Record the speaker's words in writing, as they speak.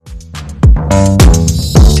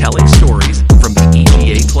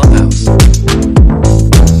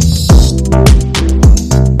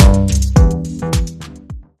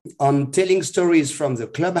telling stories from the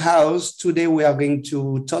clubhouse. Today, we are going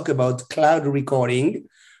to talk about cloud recording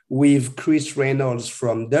with Chris Reynolds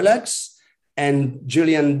from Deluxe and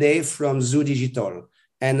Julian Day from Digital.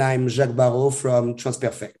 And I'm Jacques Barreau from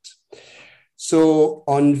TransPerfect. So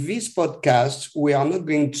on this podcast, we are not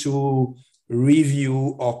going to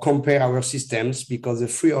review or compare our systems because the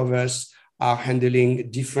three of us are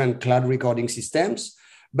handling different cloud recording systems,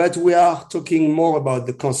 but we are talking more about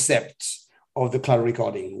the concept of the cloud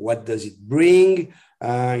recording. What does it bring?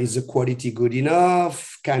 Is the quality good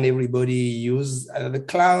enough? Can everybody use the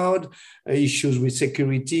cloud? Issues with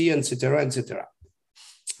security, etc., etc.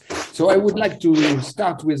 So I would like to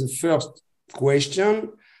start with the first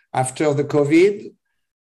question. After the COVID,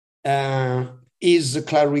 is the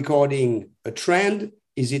cloud recording a trend?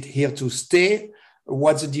 Is it here to stay?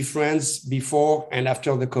 What's the difference before and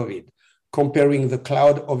after the COVID? Comparing the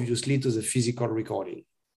cloud, obviously, to the physical recording.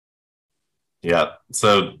 Yeah,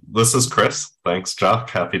 so this is Chris. Thanks,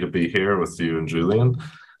 Jacques. Happy to be here with you and Julian.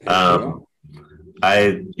 I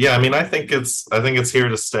think it's here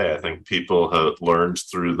to stay. I think people have learned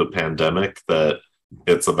through the pandemic that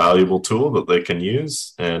it's a valuable tool that they can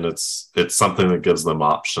use, and it's something that gives them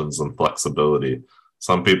options and flexibility.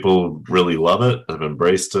 Some people really love it, have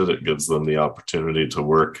embraced it. It gives them the opportunity to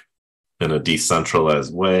work in a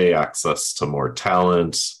decentralized way, access to more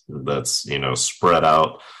talent that's, spread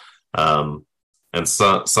out. And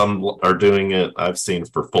some are doing it, I've seen,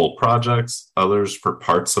 for full projects, others for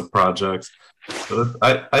parts of projects.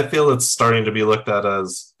 But I feel it's starting to be looked at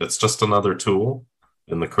as it's just another tool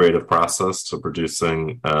in the creative process to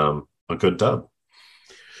producing a good dub.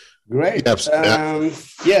 Great.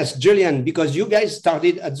 Yes, Julian, because you guys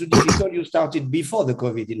started at Digital, you started before the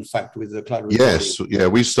COVID, in fact, with the cloud recording. Yes, yeah,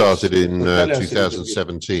 we started in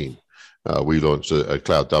 2017. We launched a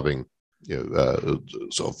cloud dubbing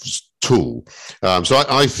sort of tool. So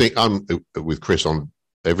I think I'm with Chris on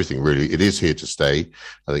everything, really. It is here to stay.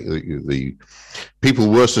 I think the people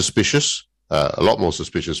were suspicious, a lot more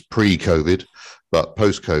suspicious pre-COVID, but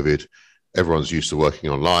post-COVID, everyone's used to working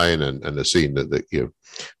online and they're seeing that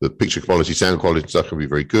the picture quality, sound quality and stuff can be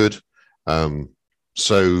very good.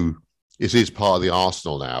 So it is part of the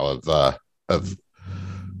arsenal now of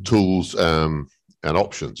tools and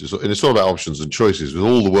options. It's all about options and choices with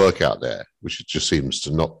all the work out there, which just seems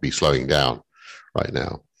to not be slowing down right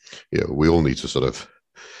now. We all need to sort of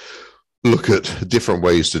look at different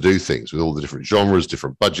ways to do things with all the different genres,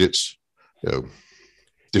 different budgets,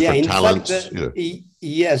 different talents.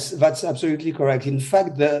 Yes, that's absolutely correct. In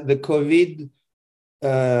fact, the COVID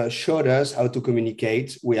showed us how to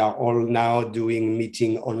communicate. We are all now doing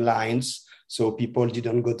meeting online, so people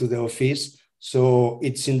didn't go to the office. So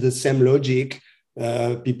it's in the same logic.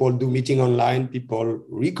 People do meeting online, people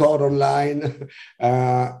record online.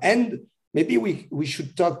 And maybe we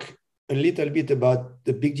should talk a little bit about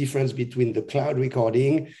the big difference between the cloud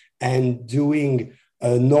recording and doing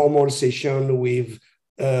a normal session with,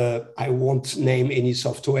 I won't name any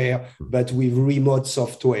software, but with remote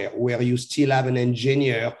software where you still have an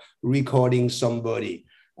engineer recording somebody.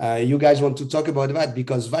 You guys want to talk about that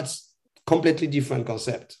because that's completely different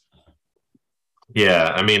concept.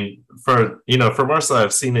 Yeah, I mean, from our side,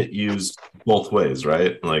 I've seen it used both ways,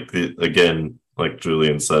 right? Like like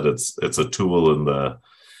Julian said, it's a tool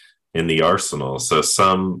in the arsenal. So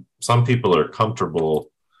some people are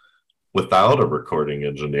comfortable without a recording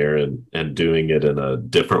engineer and doing it in a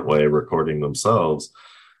different way, recording themselves.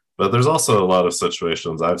 But there's also a lot of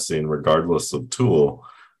situations I've seen, regardless of tool,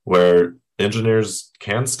 where engineers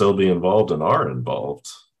can still be involved and are involved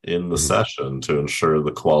in the session to ensure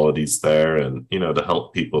the quality's there and, to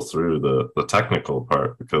help people through the technical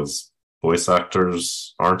part, because voice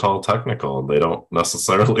actors aren't all technical and they don't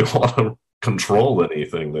necessarily want to control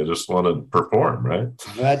anything. They just want to perform, right?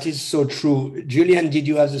 That is so true. Julian, did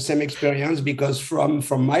you have the same experience? Because from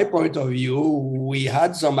my point of view, we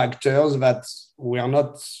had some actors that were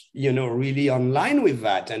not, really online with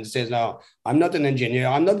that and says, no, I'm not an engineer.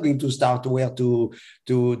 I'm not going to start where to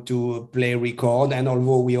play record. And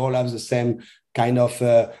although we all have the same kind of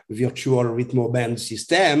virtual rhythm band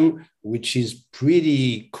system, which is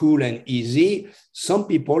pretty cool and easy, some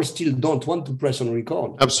people still don't want to press on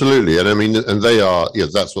record. Absolutely. And I mean, and they are,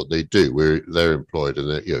 that's what they do. They're employed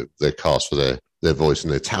and they're cast for their voice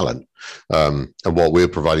and their talent. And what we're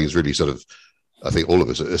providing is really sort of, I think all of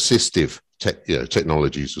us, assistive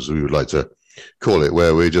technologies, as we would like to call it,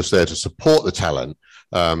 where we're just there to support the talent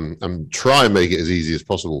and try and make it as easy as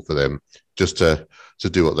possible for them just to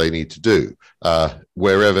do what they need to do,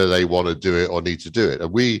 wherever they want to do it or need to do it.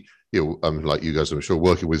 And we, like you guys, I'm sure,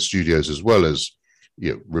 working with studios as well as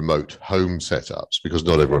remote home setups, because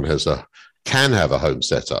not everyone can have a home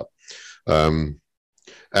setup.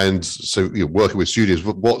 And so working with studios,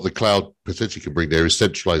 what the cloud potentially can bring there is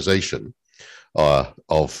centralization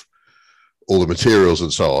of all the materials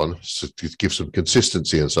and so on, so to give some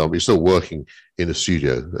consistency and so on. But you're still working in a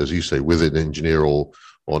studio, as you say, with an engineer or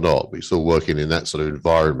not, but you're still working in that sort of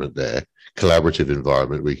environment there, collaborative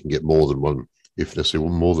environment where you can get more than one, if necessary,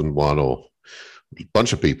 more than one or a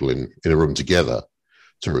bunch of people in a room together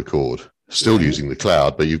to record, still using the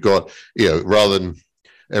cloud. But you've got, rather than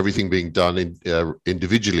everything being done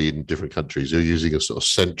individually in different countries, you're using a sort of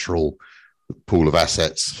central pool of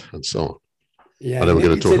assets and so on. Yeah, I know we're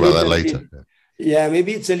going to talk about that later.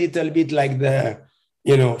 Maybe it's a little bit like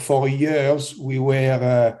for years we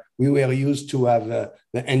were used to have the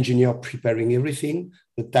engineer preparing everything.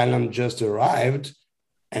 The talent just arrived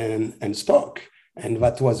and spoke, and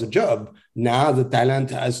that was a job. Now the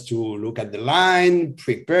talent has to look at the line,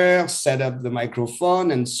 prepare, set up the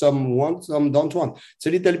microphone, and some want, some don't want. It's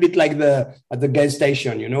a little bit like at the gas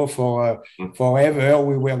station, forever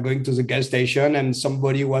we were going to the gas station and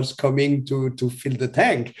somebody was coming to fill the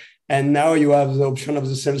tank. And now you have the option of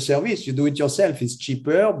the self-service. You do it yourself. It's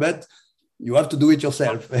cheaper, but you have to do it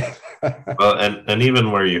yourself. Well, and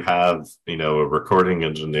even where you have, a recording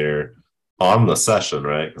engineer on the session,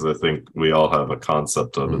 right? Because I think we all have a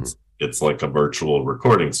concept of it's like a virtual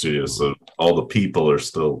recording studio. So all the people are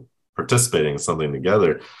still participating in something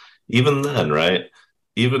together. Even then, right?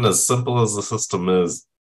 Even as simple as the system is,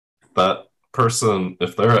 that person,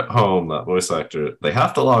 if they're at home, that voice actor, they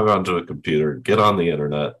have to log onto a computer, get on the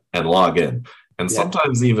internet, and log in. And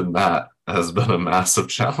sometimes even that has been a massive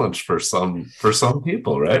challenge for some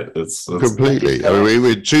people, right? It's completely. I mean, we've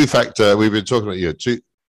been talking about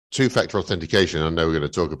two-factor authentication. I know we're going to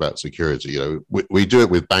talk about security. We do it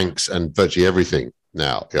with banks, and virtually everything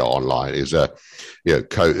now online is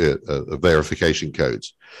verification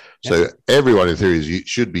codes. So everyone in theory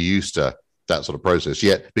should be used to that sort of process.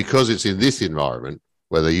 Yet because it's in this environment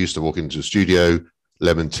where they're used to walking into a studio,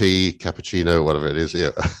 lemon tea, cappuccino, whatever it is,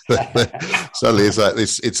 suddenly it's like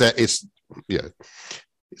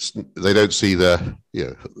they don't see that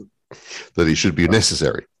it should be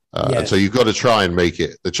necessary. And so you've got to try and make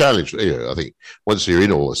it the challenge. I think once you're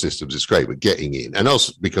in all the systems, it's great, but getting in, and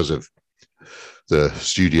also because of the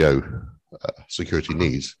studio security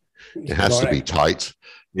needs, it has to be tight.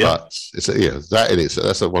 Yeah, but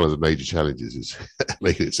that's one of the major challenges is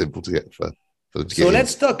making it simple to get for them to get in.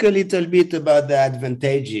 Let's talk a little bit about the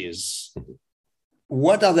advantages.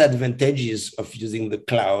 What are the advantages of using the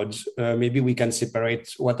cloud? Maybe we can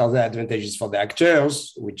separate what are the advantages for the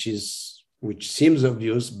actors, which seems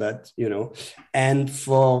obvious, but and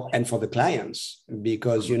for the clients,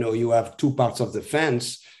 because you have two parts of the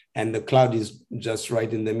fence, and the cloud is just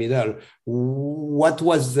right in the middle. What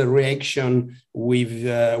was the reaction with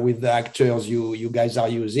the actors you guys are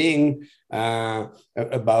using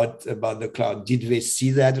about the cloud? Did they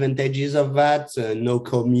see the advantages of that? No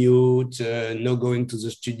commute, no going to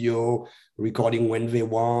the studio, recording when they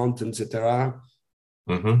want, etc.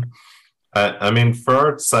 Mm-hmm. I mean, for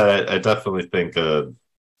our side, I definitely think, a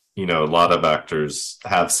lot of actors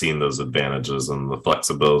have seen those advantages and the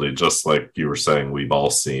flexibility, just like you were saying, we've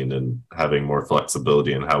all seen, and having more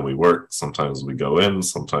flexibility in how we work. Sometimes we go in,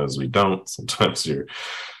 sometimes we don't. Sometimes you're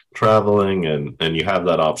traveling and you have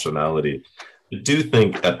that optionality. I do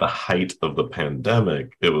think at the height of the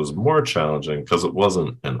pandemic, it was more challenging because it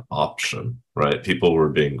wasn't an option, right? People were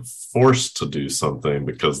being forced to do something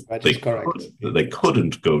because they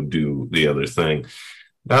couldn't go do the other thing.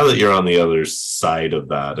 Now that you're on the other side of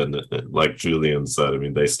that, and like Julian said, I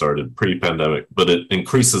mean, they started pre-pandemic, but it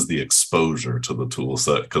increases the exposure to the tool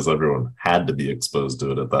set because everyone had to be exposed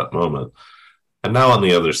to it at that moment. And now on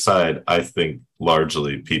the other side, I think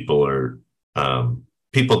largely people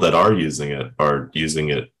that are using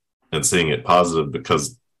it and seeing it positive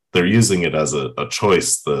because they're using it as a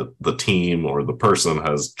choice that the team or the person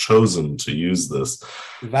has chosen to use this.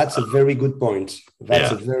 That's a very good point.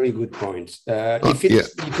 A very good point. If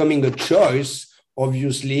it's becoming a choice,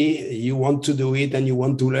 obviously you want to do it and you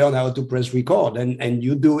want to learn how to press record, and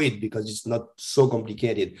you do it because it's not so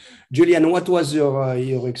complicated. Julian, what was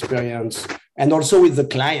your experience? And also with the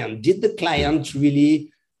client, did the client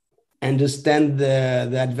really understand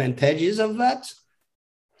the advantages of that?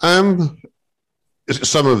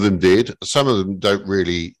 Some of them did. Some of them don't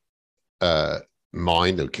really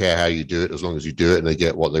mind or care how you do it, as long as you do it and they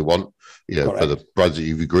get what they want, for the price that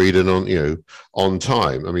you've agreed on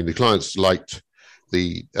time. I mean, the clients liked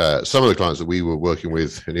some of the clients that we were working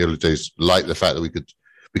with in the early days liked the fact that we could,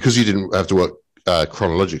 because you didn't have to work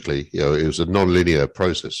chronologically, it was a non-linear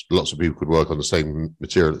process. Lots of people could work on the same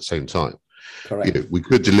material at the same time. Correct. We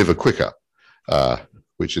could deliver quicker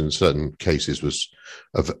which in certain cases was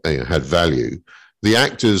had value. The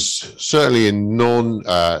actors, certainly in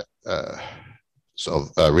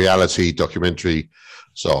reality, documentary,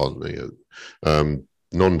 so on,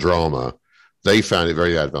 non-drama, they found it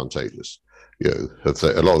very advantageous.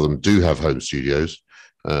 A lot of them do have home studios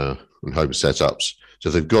and home setups, so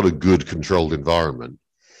they've got a good controlled environment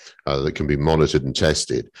that can be monitored and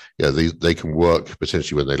tested. They can work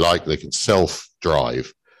potentially when they like. They can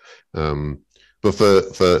self-drive. But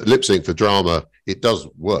for lip sync, for drama, it does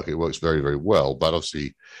work. It works very, very well. But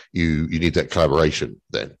obviously, you need that collaboration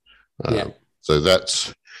then. So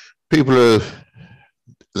that's they're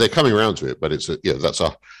coming around to it. But that's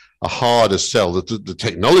a harder sell. The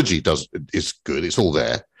technology is good. It's all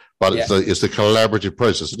there. But it's the collaborative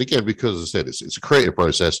process. And again, because as I said, it's a creative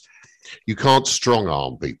process. You can't strong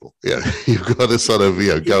arm people. You've got to sort of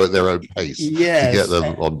go at their own pace to get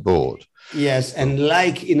them on board. Yes, and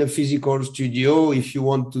like in a physical studio, if you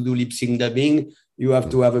want to do lip sync dubbing, you have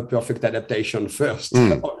to have a perfect adaptation first,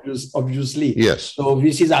 obviously. Yes. So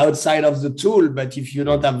this is outside of the tool, but if you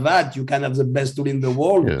don't have that, you can have the best tool in the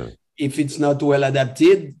world. If it's not well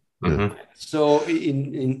adapted. So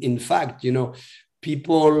in fact,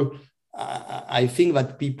 people, I think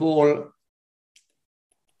that people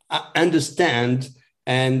understand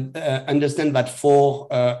that for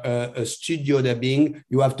a studio dubbing,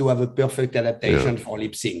 you have to have a perfect adaptation for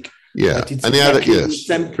lip sync. But it's the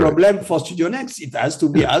same problem for Studio Next. It has to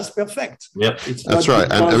be as perfect. That's right.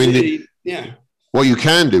 And I mean, what you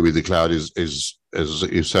can do with the cloud is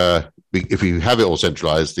if you have it all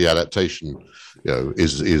centralized, the adaptation,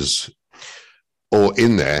 is or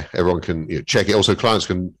in there. Everyone can check it. Also, clients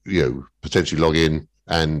can potentially log in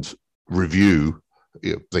and review.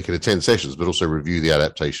 They can attend sessions, but also review the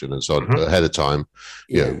adaptation and so on ahead of time.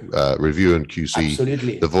 Review and QC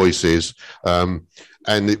the voices,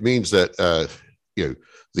 and it means that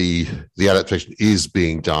the adaptation is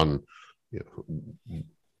being done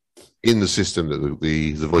in the system that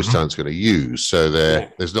the voice talent's going to use. So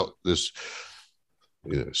there's not this.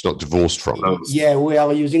 It's not divorced from it. Yeah, we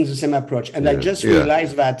are using the same approach, and I just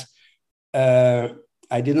realized that.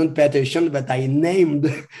 I didn't pay attention, but I named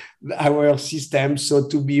our system. So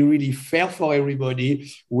to be really fair for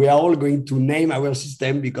everybody, we are all going to name our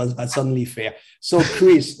system because that's only fair. So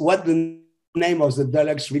Chris, what's the name of the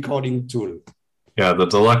Deluxe recording tool? Yeah, the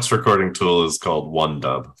Deluxe recording tool is called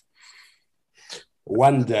OneDub.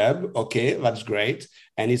 OneDub, okay, that's great.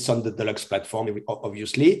 And it's on the Deluxe platform,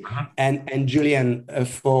 obviously. And Julian,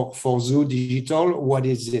 for Zoo Digital, what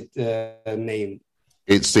is it named?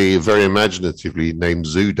 It's the very imaginatively named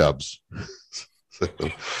Zoo Dubs.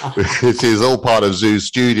 It is all part of Zoo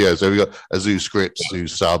Studio. So we've got a Zoo Scripts, Zoo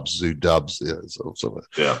Subs, Zoo Dubs.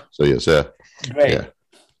 So yes, great.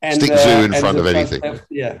 And, stick Zoo in front of anything.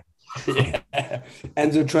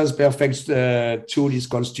 And the TransPerfect tool is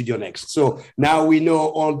called Studio Next. So now we know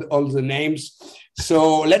all the names.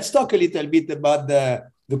 So let's talk a little bit about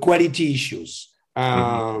the quality issues.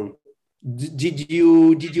 Did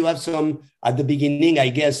you have some at the beginning? I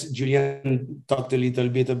guess Julian talked a little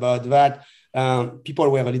bit about that.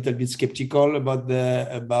 People were a little bit skeptical about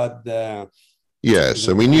the. Yes,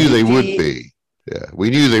 and we knew they would be. Yeah,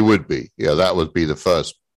 we knew they would be. Yeah, that would be the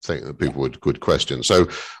first thing that people would question. So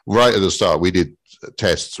right at the start, we did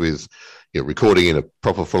tests with recording in a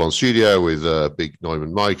proper full-on studio with a big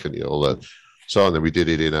Neumann mic and all that. So and then we did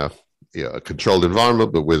it in a controlled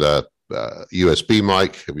environment, but with a USB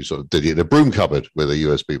mic. We sort of did it in a broom cupboard with a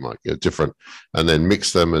USB mic, different, and then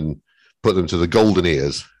mixed them and put them to the golden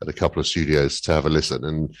ears at a couple of studios to have a listen.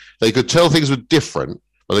 And they could tell things were different,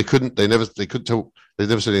 but they never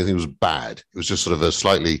said anything was bad. It was just sort of a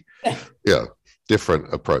slightly,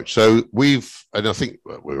 different approach. So and I think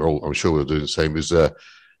I'm sure we're doing the same, is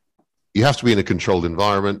you have to be in a controlled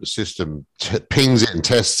environment. The system pings it and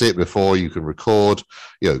tests it before you can record,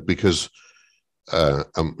 because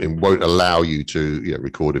it won't allow you to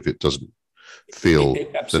record if it doesn't feel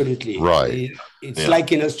absolutely right. It's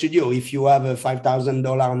like in a studio. If you have a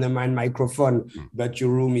 $5,000 Neumann microphone, but your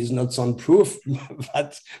room is not soundproof,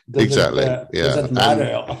 that doesn't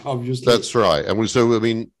matter. Obviously, that's right.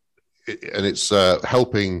 And it's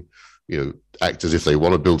helping actors if they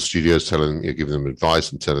want to build studios, giving them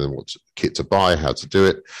advice and telling them what kit to buy, how to do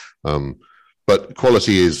it. But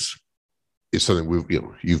quality is something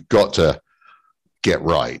you've got to get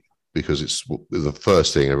right, because it's the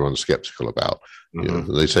first thing everyone's skeptical about.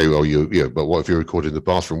 They say, "Well, but what if you record in the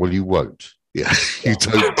bathroom?" Well, you won't. Yeah, you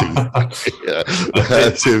don't do that. Yeah.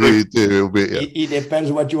 So we do, it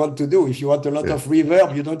depends what you want to do. If you want a lot of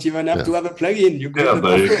reverb, you don't even have to have a plugin. You go to the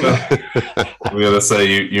there you go. I'm gonna say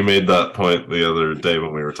you made that point the other day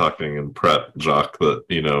when we were talking in prep, Jacques, that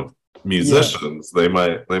musicians they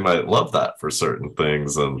might love that for certain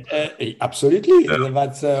things, and absolutely.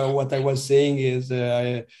 That's what I was saying is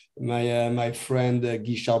my friend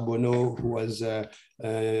Guy Charbonneau, who was the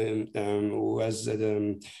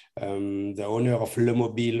owner of Le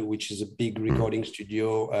Mobile, which is a big recording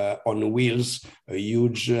studio on wheels, a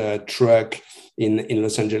huge truck in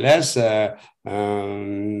Los Angeles.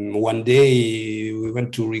 One day we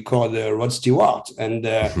went to record Rod Stewart, and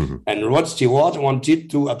Rod Stewart wanted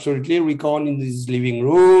to absolutely record in his living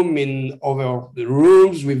room, in other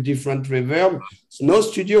rooms with different reverb. It's no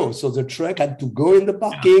studio, so the truck had to go in the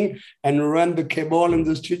parking and run the cable in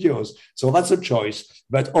the studios. So that's a choice,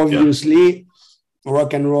 but obviously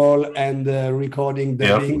rock and roll and recording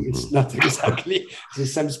dubbing, it's not exactly the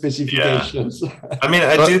same specifications. I mean,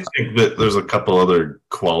 I do think that there's a couple other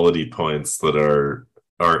quality points that are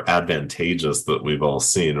advantageous that we've all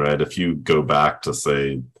seen, right? If you go back to,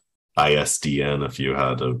 say, ISDN, if you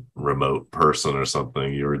had a remote person or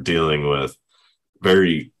something, you were dealing with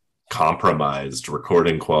very compromised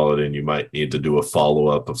recording quality, and you might need to do a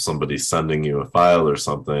follow-up of somebody sending you a file or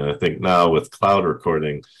something. I think now with cloud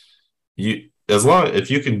recording, if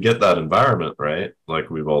you can get that environment right, like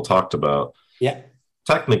we've all talked about,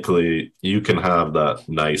 technically you can have that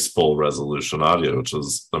nice full resolution audio, which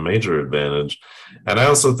is a major advantage. And I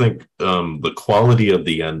also think the quality of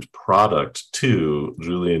the end product too,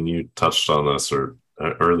 Julian, you touched on this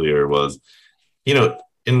earlier, was,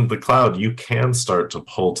 in the cloud, you can start to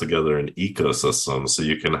pull together an ecosystem, so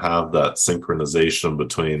you can have that synchronization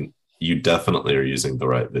between, you definitely are using the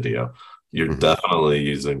right video, you're definitely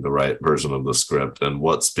using the right version of the script, and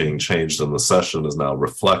what's being changed in the session is now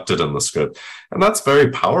reflected in the script. And that's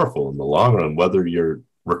very powerful in the long run, whether you're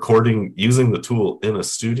recording using the tool in a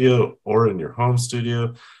studio or in your home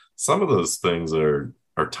studio. Some of those things are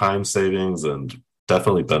time savings and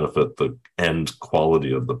definitely benefit the end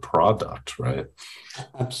quality of the product, right?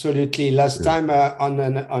 Absolutely. Last time on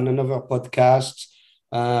another podcast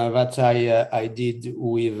that I did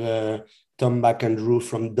with Tom McAndrew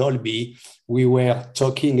from Dolby, we were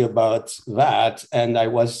talking about that, and I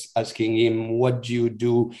was asking him, what do you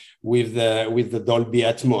do with the Dolby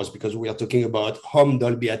Atmos? Because we are talking about home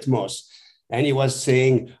Dolby Atmos. And he was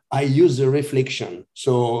saying, I use the reflection.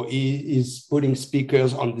 So he is putting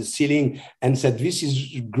speakers on the ceiling and said, this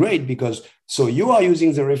is great because so you are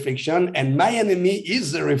using the reflection and my enemy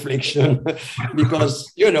is the reflection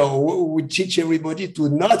because, we teach everybody to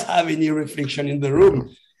not have any reflection in the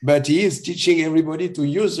room, but he is teaching everybody to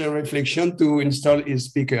use the reflection to install his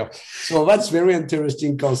speaker. So that's very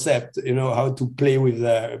interesting concept, how to play with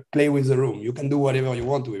the room. You can do whatever you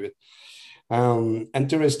want with it.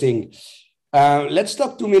 Interesting. Let's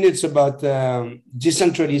talk 2 minutes about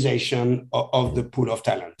decentralization of the pool of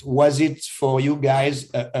talent. Was it for you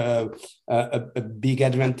guys a big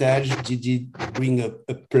advantage? Did it bring a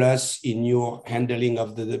plus in your handling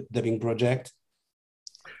of the dubbing project?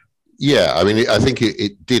 Yeah, I mean, I think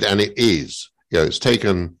it did, and it is. It's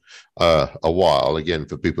taken a while, again,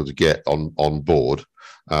 for people to get on board.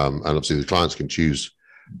 And obviously the clients can choose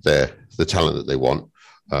the talent that they want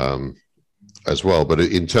as well. But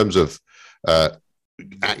in terms of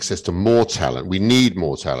access to more talent, we need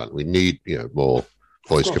more talent. We need more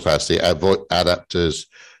voice capacity, adapters,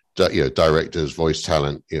 directors, voice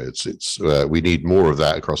talent. It's we need more of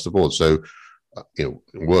that across the board. So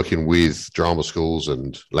working with drama schools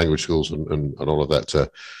and language schools and all of that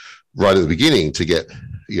right at the beginning to get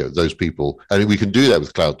those people, and we can do that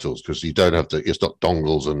with cloud tools because you don't have to, it's not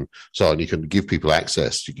dongles and so on. You can give people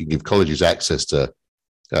access, you can give colleges access to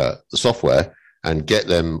the software and get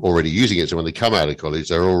them already using it. So when they come out of college,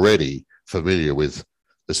 they're already familiar with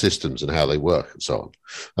the systems and how they work and so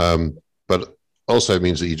on. But also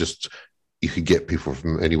means that you can get people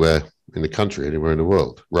from anywhere in the country, anywhere in the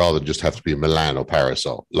world, rather than just have to be in Milan or Paris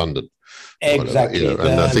or London. Exactly.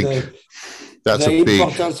 And I think that's the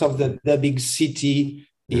importance of the big city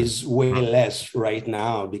is way less right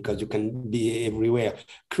now because you can be everywhere.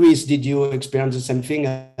 Chris, did you experience the same thing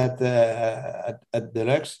at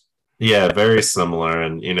Deluxe? Yeah, very similar.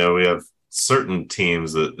 And, we have certain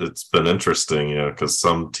teams that it's been interesting, because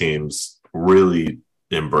some teams really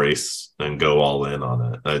embrace and go all in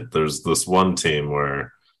on it. There's this one team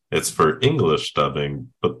where it's for English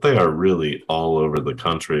dubbing, but they are really all over the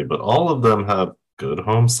country. But all of them have good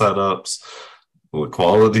home setups. The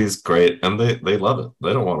quality is great, and they love it.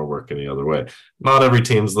 They don't want to work any other way. Not every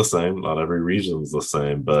team's the same. Not every region's the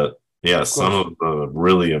same, but Yeah, some of them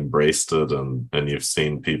really embraced it, and you've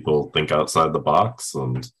seen people think outside the box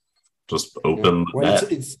and just open the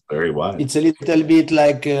net it's very wide. It's a little bit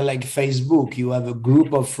like Facebook. You have a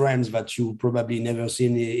group of friends that you probably never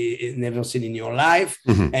seen in your life,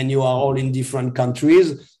 and you are all in different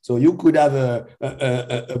countries. So you could have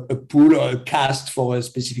a pool or a cast for a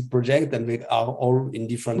specific project, and they are all in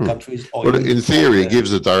different countries. Well, in theory, it gives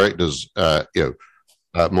the directors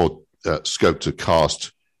more scope to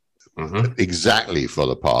cast exactly for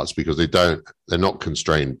the parts, because they're not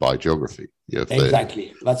constrained by geography.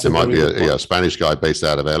 Exactly. There might be a Spanish guy based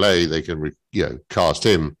out of LA. They can cast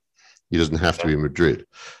him. He doesn't have to be in Madrid.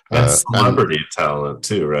 And celebrity talent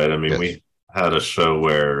too, right? I mean, we had a show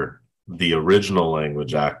where the original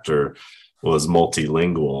language actor was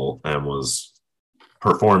multilingual and was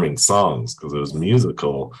performing songs because it was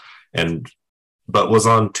musical, but was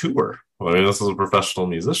on tour. I mean, this is a professional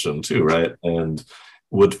musician too, right? And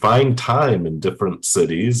would find time in different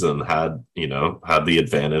cities, and had the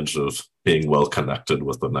advantage of being well connected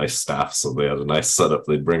with a nice staff. So they had a nice setup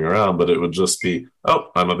they'd bring around, but it would just be,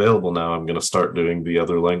 oh, I'm available now. I'm going to start doing the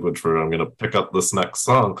other language I'm going to pick up this next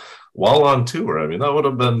song while on tour. I mean, that would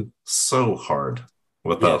have been so hard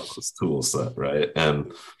without this tool set, right?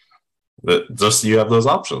 And you have those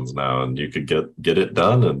options now, and you could get it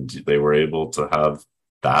done. And they were able to have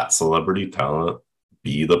that celebrity talent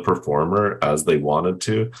be the performer as they wanted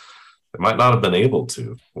to. They might not have been able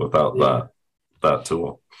to without that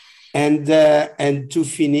tool. And to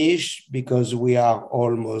finish, because we are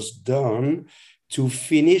almost done,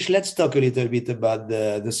 let's talk a little bit about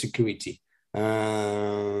the security.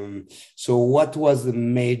 So what was the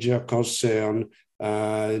major concern?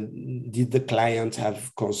 Did the client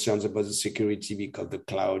have concerns about the security because the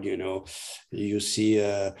cloud, you see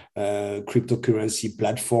a cryptocurrency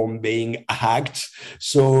platform being hacked?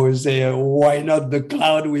 So why not the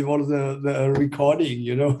cloud with all the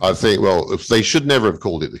recording, I think, they should never have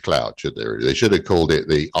called it the cloud, should they? They should have called it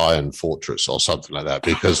the Iron Fortress or something like that,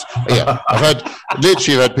 because, I've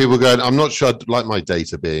had people going, I'm not sure I'd like my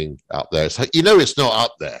data being up there. It's like, it's not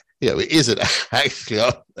up there. It isn't actually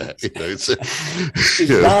up there. It's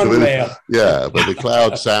down there. Yeah, but the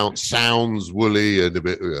cloud sounds woolly and a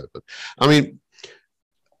bit. I mean,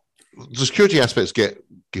 the security aspects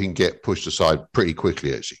can get pushed aside pretty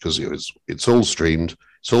quickly, actually, because it's all streamed,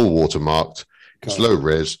 it's all watermarked, it's low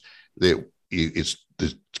res. It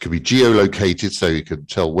can be geolocated, so you can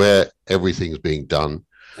tell where everything's being done.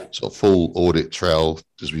 So full audit trail,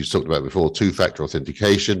 as we talked about before, two-factor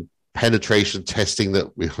authentication, penetration testing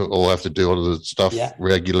that we all have to do on the stuff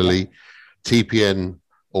regularly, TPN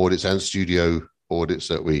audits and studio audits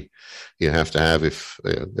that we have to have if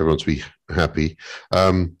everyone's be happy.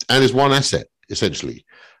 And it's one asset essentially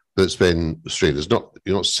that's been streamed.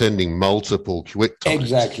 You're not sending multiple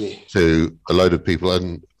QuickTimes to a load of people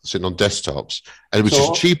and sitting on desktops, and which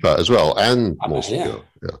is cheaper as well and more secure.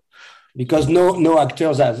 Because no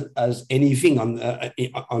actors has anything on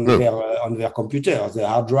their computer. The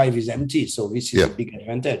hard drive is empty, so this is a big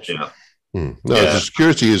advantage. The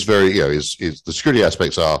security is very the security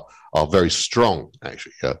aspects are very strong,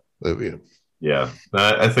 actually.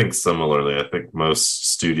 I think similarly. I think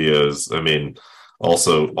most studios, I mean,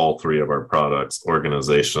 also all three of our products,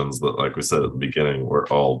 organizations that, like we said at the beginning, we're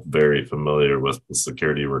all very familiar with the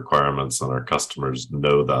security requirements, and our customers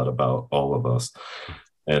know that about all of us.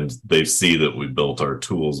 And they see that we built our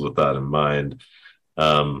tools with that in mind.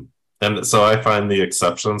 And so I find the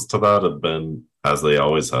exceptions to that have been, as they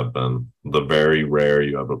always have been, the very rare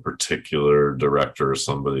you have a particular director or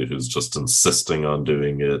somebody who's just insisting on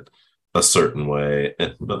doing it a certain way.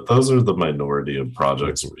 But those are the minority of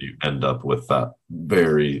projects where you end up with that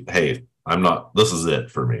very, hey, this is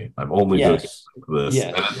it for me. I'm only doing this. And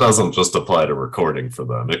it doesn't just apply to recording for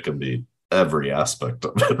them. It can be every aspect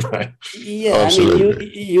of it, right? Absolutely. I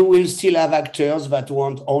mean, you will still have actors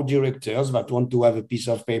or directors that want to have a piece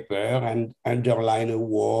of paper and underline a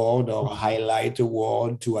word or highlight a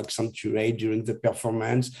word to accentuate during the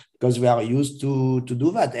performance, because we are used to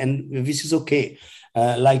do that, and this is okay.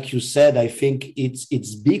 Like you said, I think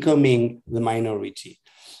it's becoming the minority,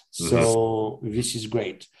 so this is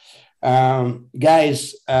great.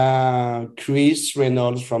 Guys, Chris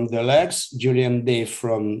Reynolds from Deluxe, Julian Day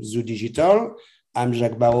from Zoo Digital. I'm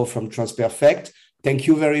Jacques Barreau from TransPerfect. Thank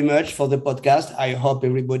you very much for the podcast. I hope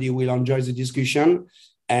everybody will enjoy the discussion,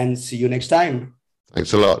 and see you next time.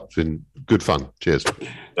 Thanks a lot. It's been good fun. Cheers.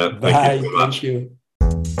 Bye. Thank you.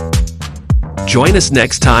 Join us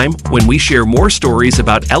next time when we share more stories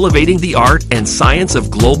about elevating the art and science of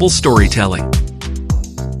global storytelling.